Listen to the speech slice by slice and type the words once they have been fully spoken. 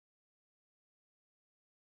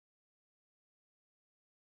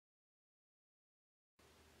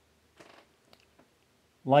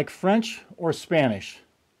Like French or Spanish,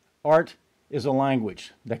 art is a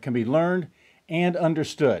language that can be learned and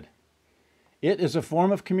understood. It is a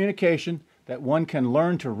form of communication that one can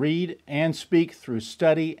learn to read and speak through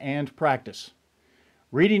study and practice.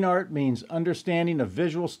 Reading art means understanding a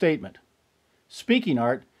visual statement. Speaking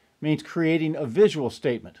art means creating a visual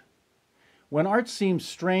statement. When art seems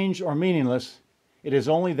strange or meaningless, it is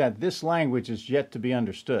only that this language is yet to be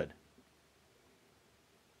understood.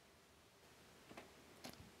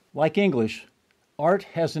 Like English, art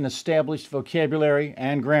has an established vocabulary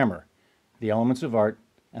and grammar, the elements of art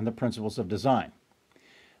and the principles of design.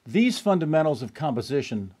 These fundamentals of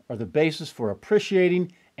composition are the basis for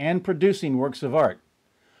appreciating and producing works of art.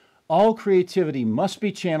 All creativity must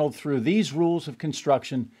be channeled through these rules of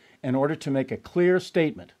construction in order to make a clear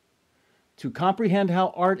statement. To comprehend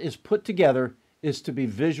how art is put together is to be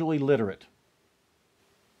visually literate.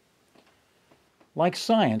 Like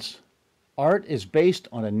science, art is based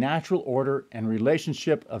on a natural order and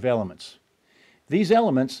relationship of elements. These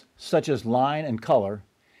elements, such as line and color,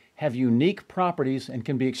 have unique properties and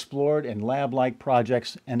can be explored in lab-like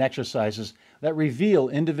projects and exercises that reveal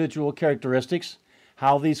individual characteristics,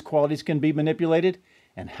 how these qualities can be manipulated,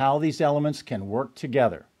 and how these elements can work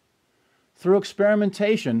together. Through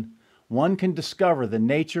experimentation, one can discover the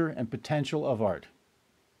nature and potential of art.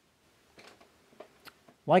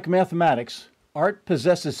 Like mathematics, art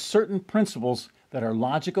possesses certain principles that are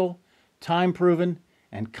logical, time-proven,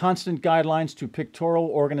 and constant guidelines to pictorial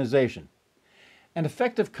organization. An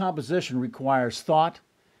effective composition requires thought,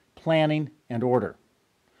 planning, and order.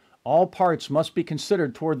 All parts must be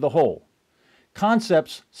considered toward the whole.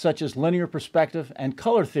 Concepts such as linear perspective and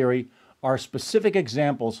color theory are specific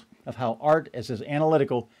examples of how art is as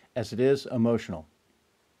analytical as it is emotional.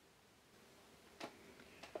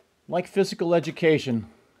 Like physical education,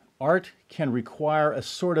 art can require a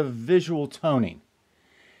sort of visual toning,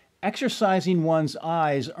 exercising one's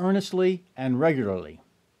eyes earnestly and regularly.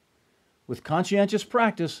 With conscientious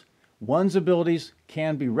practice, one's abilities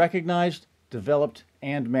can be recognized, developed,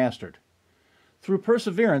 and mastered. Through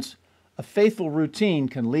perseverance, a faithful routine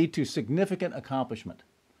can lead to significant accomplishment.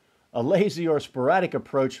 A lazy or sporadic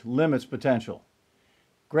approach limits potential.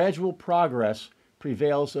 Gradual progress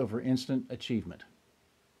prevails over instant achievement.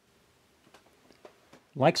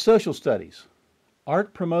 Like social studies,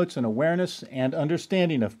 art promotes an awareness and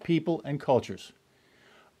understanding of people and cultures.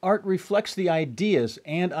 Art reflects the ideas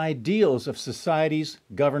and ideals of societies,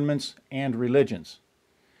 governments, and religions.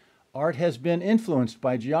 Art has been influenced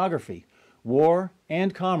by geography, war,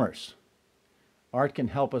 and commerce. Art can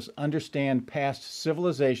help us understand past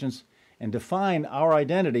civilizations and define our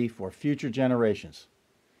identity for future generations.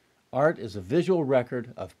 Art is a visual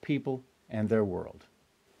record of people and their world.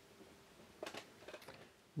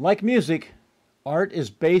 Like music, art is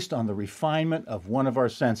based on the refinement of one of our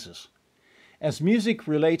senses. As music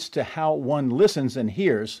relates to how one listens and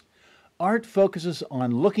hears, art focuses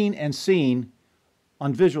on looking and seeing,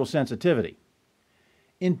 on visual sensitivity.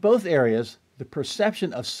 In both areas, the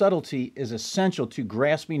perception of subtlety is essential to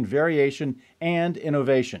grasping variation and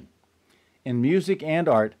innovation. In music and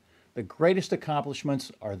art, the greatest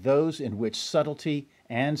accomplishments are those in which subtlety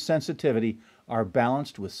and sensitivity are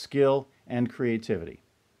balanced with skill and creativity.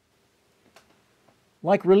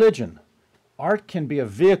 Like religion, art can be a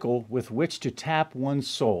vehicle with which to tap one's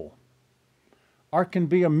soul. Art can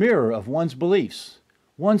be a mirror of one's beliefs,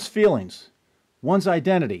 one's feelings, one's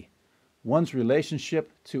identity, one's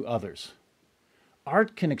relationship to others.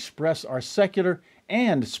 Art can express our secular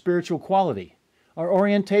and spiritual quality, our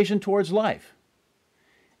orientation towards life.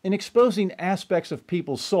 In exposing aspects of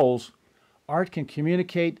people's souls, art can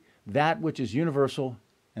communicate that which is universal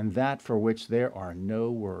and that for which there are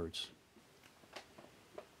no words.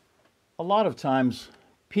 A lot of times,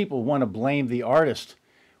 people want to blame the artist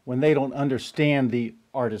when they don't understand the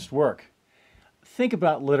artist's work. Think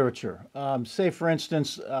about literature. Say, for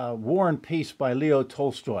instance, War and Peace by Leo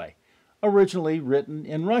Tolstoy, originally written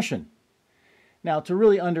in Russian. Now, to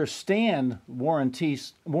really understand War and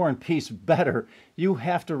Peace better, you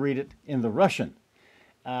have to read it in the Russian.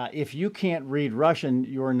 If you can't read Russian,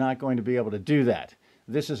 you're not going to be able to do that.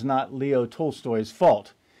 This is not Leo Tolstoy's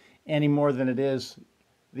fault, any more than it is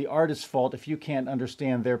the artist's fault if you can't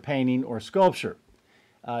understand their painting or sculpture.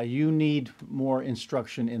 You need more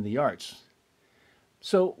instruction in the arts.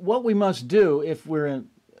 So what we must do if we're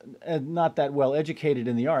not that well educated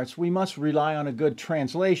in the arts, we must rely on a good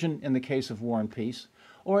translation in the case of War and Peace,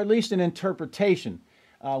 or at least an interpretation.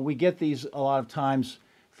 We get these a lot of times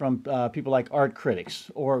from people like art critics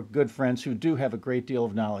or good friends who do have a great deal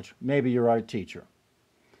of knowledge, maybe your art teacher.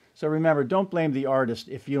 So remember, don't blame the artist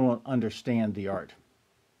if you don't understand the art.